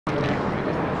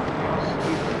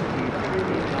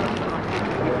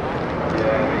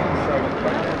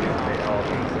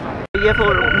here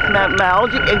for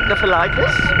myalgic encephalopathy.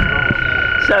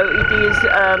 So it is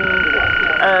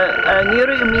a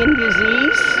neuroimmune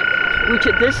disease which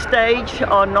at this stage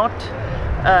are not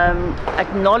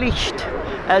acknowledged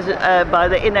as by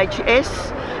the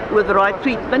NHS with the right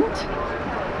treatment.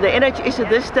 The NHS at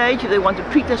this stage, if they want to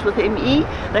treat us with ME,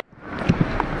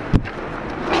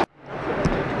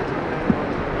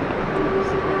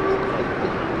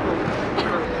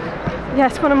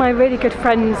 Yes, one of my really good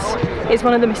friends is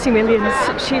one of the missing millions.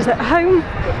 She's at home,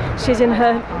 she's in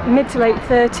her mid to late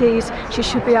 30s, she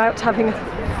should be out having a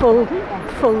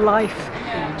full life.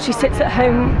 She sits at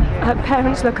home, her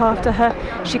parents look after her,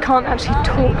 she can't actually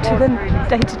talk to them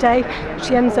day to day.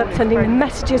 She ends up sending them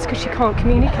messages because she can't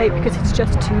communicate because it's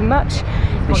just too much.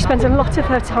 But she spends a lot of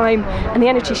her time and the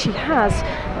energy she has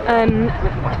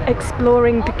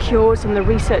exploring the cures and the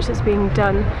research that's being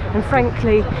done, and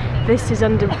frankly this is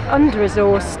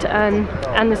under-resourced, and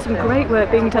there's some great work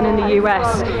being done in the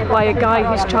US by a guy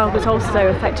whose child was also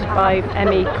affected by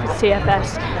ME,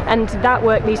 CFS, and that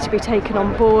work needs to be taken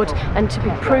on board and to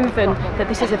be proven that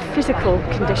this is a physical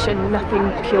condition,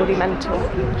 nothing purely mental.